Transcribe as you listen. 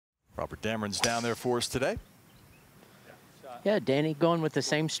Robert Dameron's down there for us today. Yeah, Danny going with the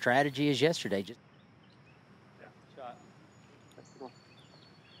same strategy as yesterday. Just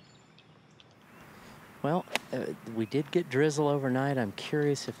well, we did get drizzle overnight. I'm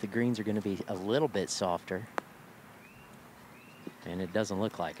curious if the greens are going to be a little bit softer. And it doesn't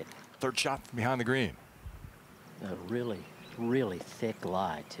look like it. Third shot from behind the green. A really, really thick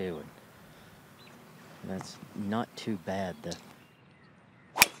lie, too. And that's not too bad.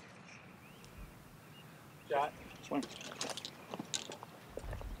 Shot. Swing.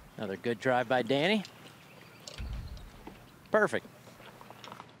 Another good drive by Danny. Perfect.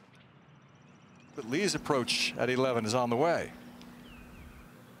 But Lee's approach at 11 is on the way.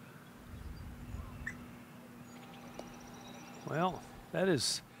 Well, that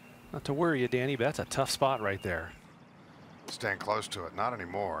is not to worry you, Danny, but that's a tough spot right there. Stand close to it. Not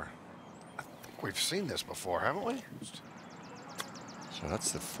anymore. I think we've seen this before, haven't we? So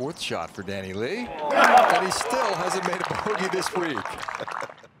that's the fourth shot for Danny Lee. And he still hasn't made a bogey this week.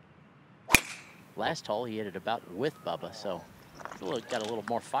 Last hole, he hit it about with Bubba, so got a little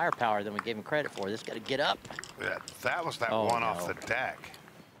more firepower than we gave him credit for. This got to get up. Yeah, that was that one off the deck.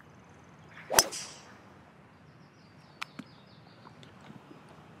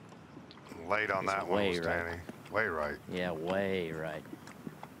 Late on that one was Danny. Way right. Yeah, way right.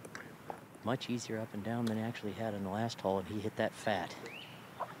 Much easier up and down than he actually had in the last hole, and he hit that fat.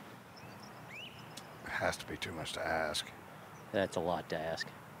 It has to be too much to ask. That's a lot to ask.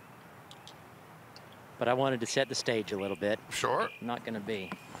 But I wanted to set the stage a little bit. Sure. Not going to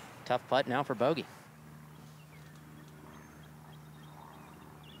be. Tough putt now for bogey.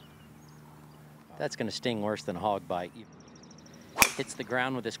 That's going to sting worse than a hog bite. Hits the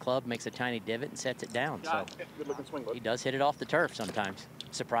ground with his club, makes a tiny divot, and sets it down. So he does hit it off the turf sometimes.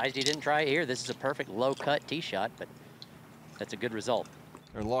 Surprised he didn't try it here. This is a perfect low-cut tee shot, but that's a good result.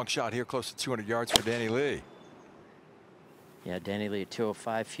 A long shot here, close to 200 yards for Danny Lee. Yeah, Danny Lee at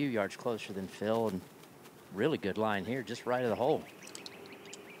 205, few yards closer than Phil, and really good line here, just right of the hole.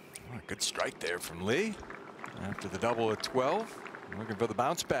 Oh, a good strike there from Lee. After the double at 12, looking for the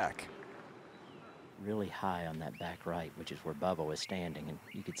bounce back. Really high on that back right, which is where Bubba was standing, and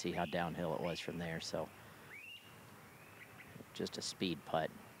you could see how downhill it was from there. So just a speed putt.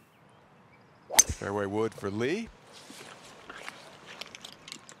 Fairway wood for Lee.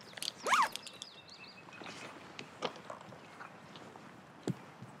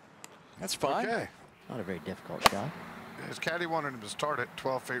 That's fine. Okay. Not a very difficult shot. His caddy wanted him to start at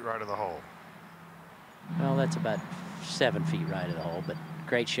 12 feet right of the hole. Well, that's about 7 feet right of the hole, but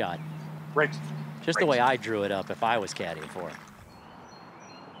great shot. Breaks. Just the way I drew it up if I was caddying for him.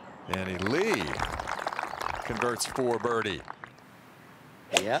 Danny Lee converts for birdie.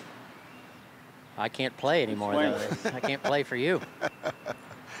 Yep. I can't play anymore, though. I can't play for you.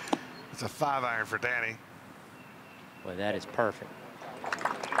 It's a 5-iron for Danny. Boy, that is perfect.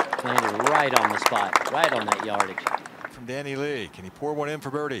 Landed right on the spot, right on that yardage. From Danny Lee, can he pour one in for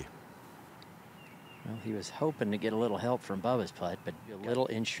birdie? Well, he was hoping to get a little help from Bubba's putt, but a little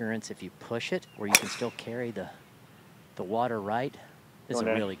insurance if you push it, where you can still carry the water right. This is a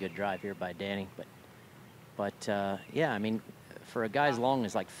really good drive here by Danny, but yeah, I mean, for a guy as long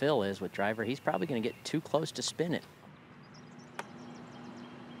as like Phil is with driver, he's probably going to get too close to spin it.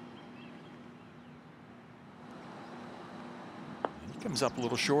 He comes up a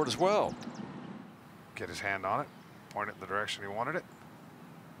little short as well. Get his hand on it, point it in the direction he wanted it.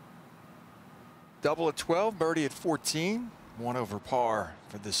 Double at 12, birdie at 14. 1 over par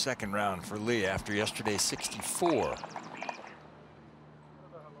for the second round for Lee after yesterday's 64.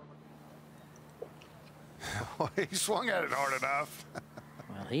 He swung at it hard enough.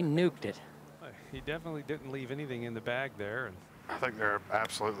 Well, he nuked it. He definitely didn't leave anything in the bag there. And I think they're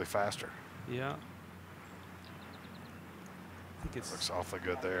absolutely faster. yeah. I think it's, Looks awfully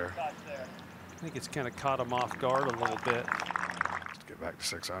good there. I think it's kind of caught him off guard a little bit. Let's get back to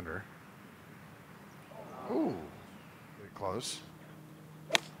 6 under. Ooh, pretty close.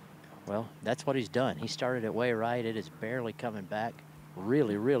 Well, that's what he's done. He started it way right. It is barely coming back.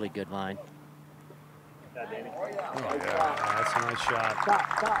 Really, really good line. Oh, yeah. That's a nice shot.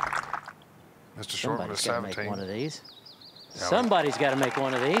 Mr. Shortman is Somebody's got to make 17. one of these. Yeah, Somebody's got to make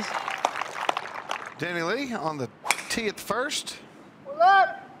one of these. Danny Lee on the tee at the first.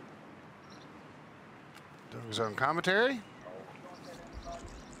 Doing his own commentary.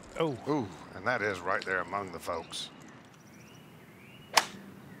 Oh. Ooh, and that is right there among the folks.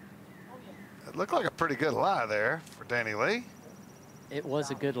 It looked like a pretty good lie there for Danny Lee. It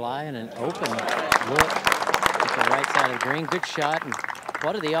was a good lie and an open look at the right side of the green. Good shot. And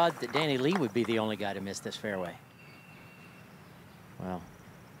what are the odds that Danny Lee would be the only guy to miss this fairway? Well,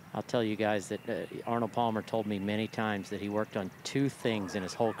 I'll tell you guys that Arnold Palmer told me many times that he worked on 2 things in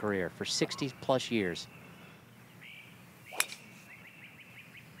his whole career for 60+ years.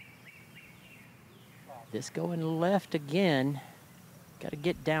 This going left again. Got to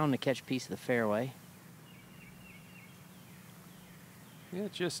get down to catch a piece of the fairway. Yeah,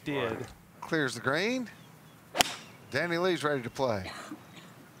 it just did. Clears the green. Danny Lee's ready to play.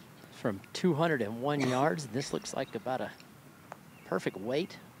 From 201 yards, this looks like about a perfect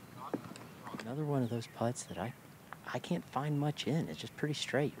weight. Another one of those putts that I can't find much in. It's just pretty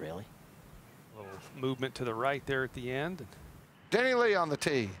straight, really. A little movement to the right there at the end. Danny Lee on the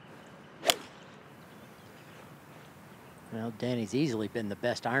tee. Well, Danny's easily been the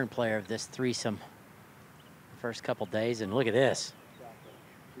best iron player of this threesome the first couple days, and look at this.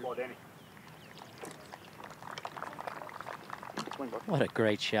 Come on, Danny. What a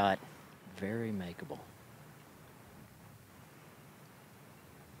great shot. Very makeable.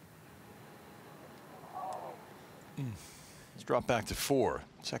 Let's drop back to 4.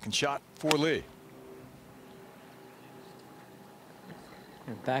 Second shot for Lee.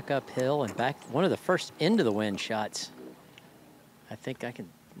 And back uphill and back, one of the first into the wind shots I think I can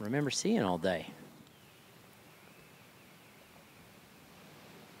remember seeing all day.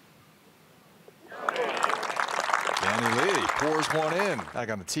 Danny Lee pours one in. Back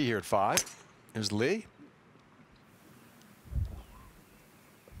on the tee here at 5. Here's Lee.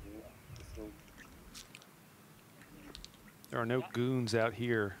 There are no goons out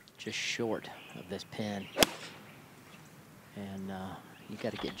here. Just short of this pin. And you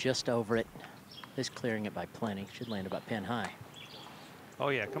got to get just over it. This clearing it by plenty. Should land about pin high. Oh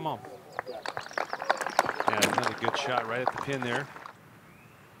yeah, come on. Yeah, another good shot right at the pin there.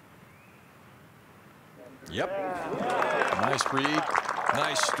 Yep. Nice read.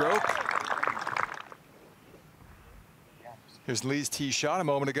 Nice stroke. Here's Lee's tee shot a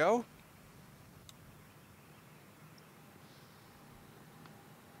moment ago.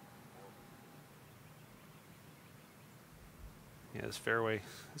 Yeah, this fairway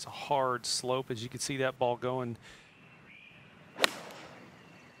is a hard slope, as you can see that ball going.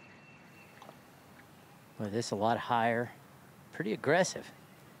 Boy, this a lot higher. Pretty aggressive.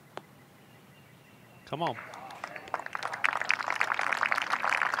 Come on.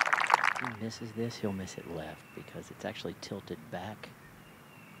 If he misses this, he'll miss it left because it's actually tilted back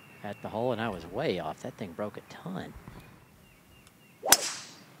at the hole, and I was way off. That thing broke a ton.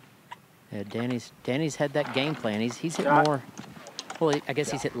 Yeah, Danny's had that game plan. He's hit more. Well, I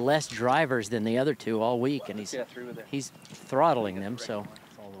guess he's hit less drivers than the other 2 all week, and he's throttling them. So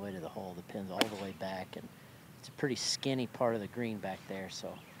it's all the way to the hole. The pin's all the way back, and it's a pretty skinny part of the green back there.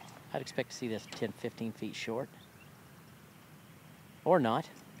 So I'd expect to see this 10, 15 feet short, or not.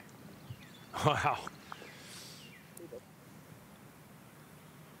 Wow.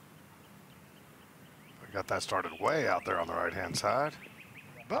 We got that started way out there on the right-hand side.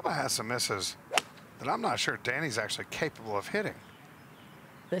 Bubba has some misses that I'm not sure Danny's actually capable of hitting.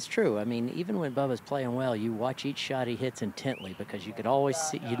 That's true. I mean, even when Bubba's playing well, you watch each shot he hits intently because you could always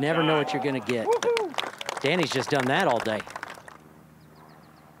see, you never know what you're going to get. But Danny's just done that all day.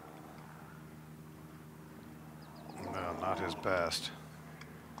 No, not his best.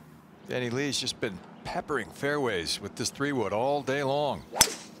 Danny Lee's just been peppering fairways with this 3-wood all day long.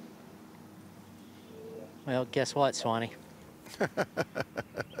 Well, guess what, Swanee?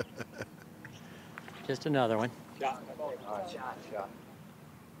 Just another one.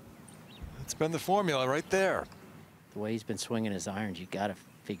 It's been the formula right there. The way he's been swinging his irons, you got to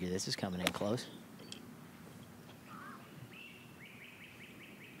figure this is coming in close.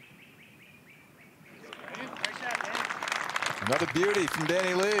 Another beauty from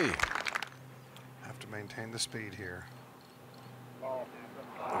Danny Lee. Have to maintain the speed here.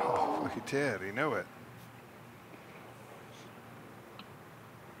 Oh, he did. He knew it.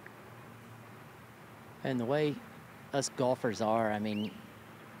 And the way us golfers are, I mean,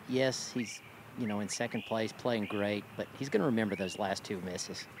 yes, he's, you know, in second place, playing great, but he's going to remember those last 2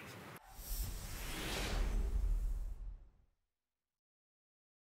 misses.